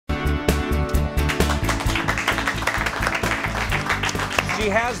She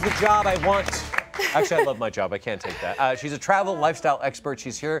has the job I want. Actually, I love my job. I can't take that. She's a travel and lifestyle expert.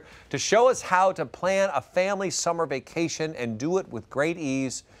 She's here to show us how to plan a family summer vacation and do it with great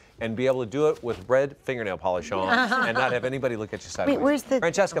ease and be able to do it with red fingernail polish on and not have anybody look at you sideways. Wait, where's the...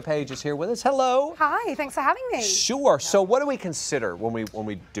 Francesca Page is here with us. Hello. Hi, thanks for having me. Sure. So what do we consider when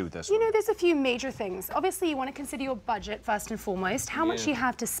we do this? You know, there's a few major things. Obviously, you want to consider your budget first and foremost, how much you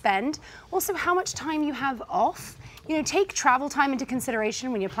have to spend, also how much time you have off. You know, take travel time into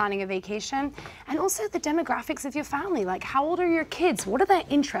consideration when you're planning a vacation, and also the demographics of your family. Like, how old are your kids? What are their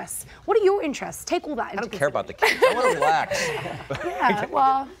interests? What are your interests? Take all that into consideration. I don't care about the kids. I want to relax. Yeah,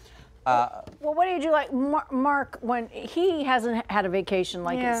 well... well, what do you do like Mark when he hasn't had a vacation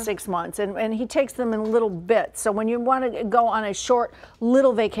like in 6 months and he takes them in little bits? So when you want to go on a short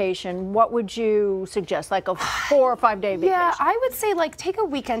little vacation, what would you suggest? Like a 4 or 5 day vacation? Yeah, I would say like take a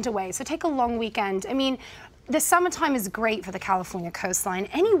weekend away. So take a long weekend. I mean, the summertime is great for the California coastline.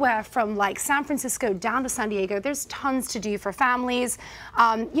 Anywhere from like San Francisco down to San Diego, there's tons to do for families.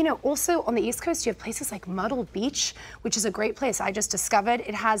 You know, also on the East Coast, you have places like Myrtle Beach, which is a great place I just discovered.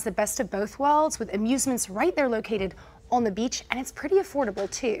 It has the best of both worlds with amusements right there located on the beach, and it's pretty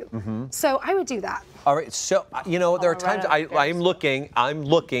affordable too. So I would do that. All right, so you know there are times I'm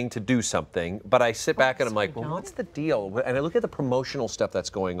looking to do something, but I sit back and I'm like, well, what's the deal? And I look at the promotional stuff that's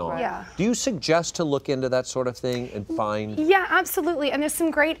going on. Yeah. Do you suggest to look into that sort of thing and find? Yeah, absolutely. And there's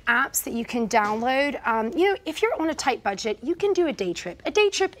some great apps that you can download. You know, if you're on a tight budget, you can do a day trip. A day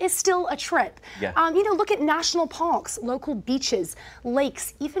trip is still a trip. Yeah. You know, look at national parks, local beaches,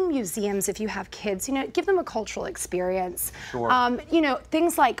 lakes, even museums if you have kids. You know, give them a cultural experience. Sure. You know,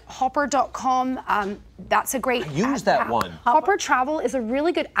 things like hopper.com, that's a great use that app. one. Hopper Travel is a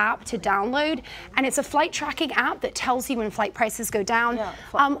really good app to download, and it's a flight tracking app that tells you when flight prices go down. Yeah,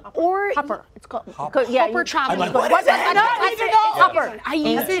 or Hopper. It's called Hopper Travel. Hopper. I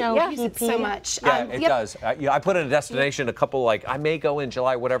use it so much. Yeah, it does. I put in a destination, a couple like I may go in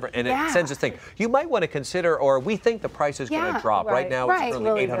July, whatever, and it sends this thing. You might want to consider, or we think the price is going to drop. Right now, it's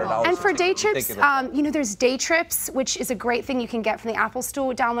really $800. And for day trips, you know, there's Day Trips, which is a great thing you can get from the Apple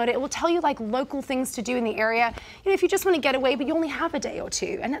Store. Download it. It will tell you like local things to do in the area. You know, if you just want to get away, but you only have a day or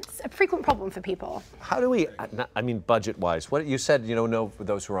two, and that's a frequent problem for people. How do we? I mean, budget-wise, what you said, you know, for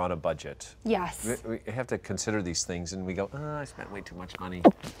those who are on a budget. Yes. We have to consider these things, and we go, oh, I spent way too much money.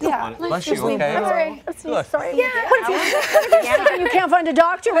 Yeah. Bless you. Okay. Sorry. Yeah. What if you can't find a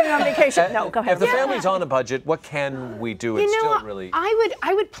doctor when you're on vacation? No, go ahead. If the family's on a budget, what can we do? It's still really.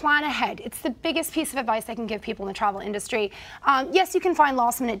 I would plan ahead. It's the biggest piece of advice I can give people in the travel industry. Yes, you can find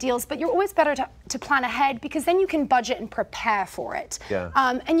last-minute deals, but you're always better to plan ahead because then you can budget and prepare for it. Yeah.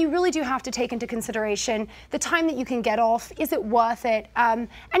 And you really do have to take into consideration the time that you can get off. Is it worth it? And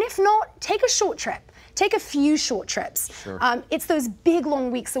if not, take a short trip. Take a few short trips. Sure. It's those big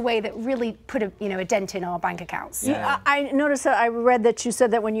long weeks away that really put a dent in our bank accounts. Yeah. I noticed that I read that you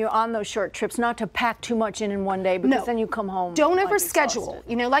said that when you're on those short trips, not to pack too much in one day because then you come home. Don't overschedule.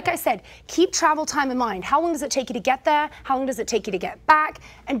 You know, like I said, keep travel time in mind. How long does it take you to get there? How long does it take you to get back?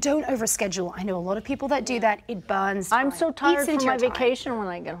 And don't overschedule. I know a lot of people that do that. It burns time. I'm so tired from my vacation when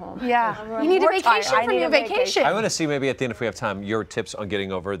I get home. Yeah. You need a vacation from your vacation. I want to see maybe at the end, if we have time, your tips on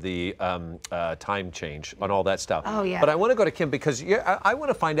getting over the time change on all that stuff. Oh, yeah. But I want to go to Kim because I want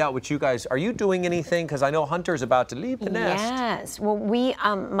to find out what you guys, are you doing anything? Because I know Hunter's about to leave the nest. Yes. Well,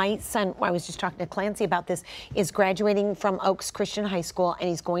 my son, I was just talking to Clancy about this, is graduating from Oaks Christian High School and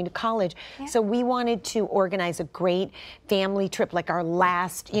he's going to college. Yeah. So we wanted to organize a great family trip, like our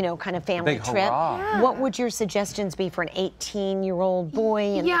last, you know, kind of family trip. Yeah. What would your suggestions be for an 18-year-old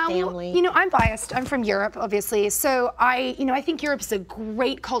boy and the family? Well, you know, I'm biased. I'm from Europe, obviously. So I think Europe is a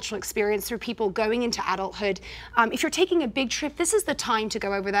great cultural experience for people going into adulthood. If you're taking a big trip, this is the time to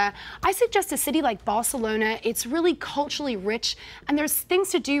go over there. I suggest a city like Barcelona. It's really culturally rich, and there's things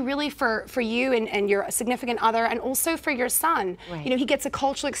to do really for you and your significant other, and also for your son. Right. You know, he gets a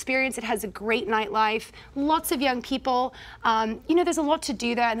cultural experience. It has a great nightlife, lots of young people. You know, there's a lot to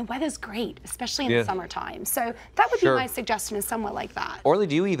do there, and the weather's great, especially in the summertime. So that would be my suggestion, is somewhere like that. Orly,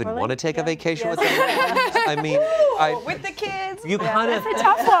 do you even want to take a vacation with them? I mean, with the kids. You kind of. That's a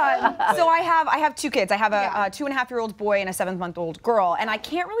tough one. So I have two kids. I have a 2.5-year-old boy and a 7-month-old girl, and I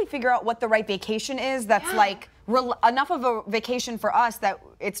can't really figure out what the right vacation is that's like enough of a vacation for us that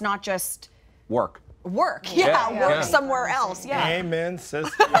it's not just work. Work somewhere else. Yeah. Amen,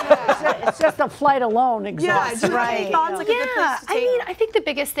 sister. It's just the flight alone exhausts. Yeah, right. Thoughts, like a good place to take? I mean, I think the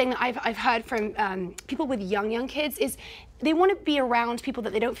biggest thing I've heard from people with young kids is they want to be around people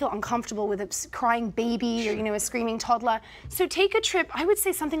that they don't feel uncomfortable with, a crying baby or, you know, a screaming toddler. So take a trip, I would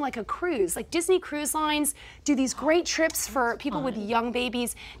say something like a cruise. Like Disney Cruise Lines do these great trips for people with young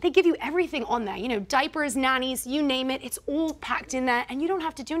babies. They give you everything on there, you know, diapers, nannies, you name it. It's all packed in there, and you don't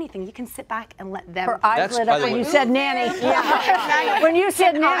have to do anything. You can sit back and let them. Her eyes lit up when you said nanny. Yeah. When you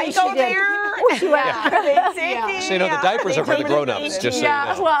said nanny, she did. She went, So, you know, the diapers are for the grown-ups, just so you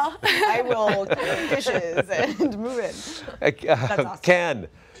know. Well, I will clean dishes and move in. Ken,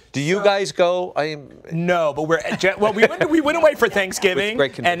 do you guys go? No, but we went away for Thanksgiving,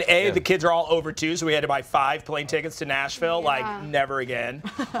 With great and conviction, the kids are all over too, so we had to buy 5 plane tickets to Nashville, like never again.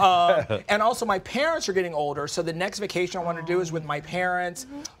 And also my parents are getting older, so the next vacation I want to do is with my parents,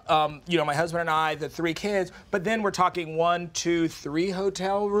 you know, my husband and I, the 3 kids, but then we're talking 1, 2, 3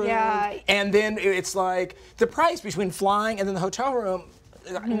 hotel rooms, and then it's like the price between flying and then the hotel room.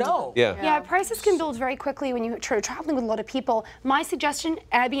 No. Yeah, prices can build very quickly when you're traveling with a lot of people. My suggestion,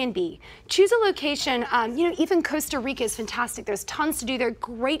 Airbnb. Choose a location, you know, even Costa Rica is fantastic. There's tons to do there,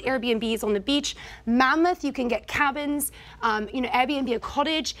 great Airbnbs on the beach. Mammoth, you can get cabins, you know, Airbnb a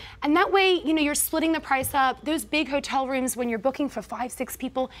cottage, and that way, you know, you're splitting the price up. Those big hotel rooms, when you're booking for 5, 6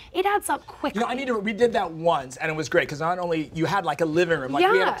 people, it adds up quickly. You know, we did that once, and it was great, because not only you had like a living room,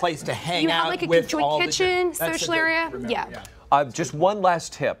 like we had a place to hang out with. You had like a joint kitchen, social area. Just one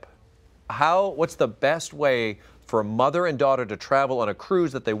last tip. What's the best way for a mother and daughter to travel on a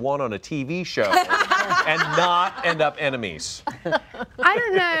cruise that they want on a TV show and not end up enemies? I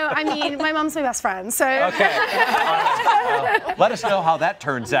don't know. I mean, my mom's my best friend, so. Okay. Let us know how that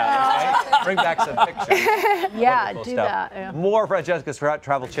turns out. Okay? Bring back some pictures. Yeah, Wonderful do stuff. that. Yeah. More Francesca's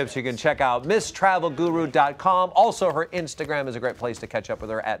travel tips you can check out misstravelguru.com. Also, her Instagram is a great place to catch up with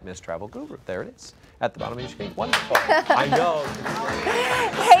her at misstravelguru. There it is. At the bottom of your screen. Wonderful. I know.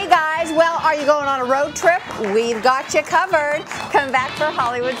 Hey guys, well, are you going on a road trip? We've got you covered. Come back for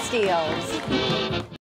Hollywood Steals.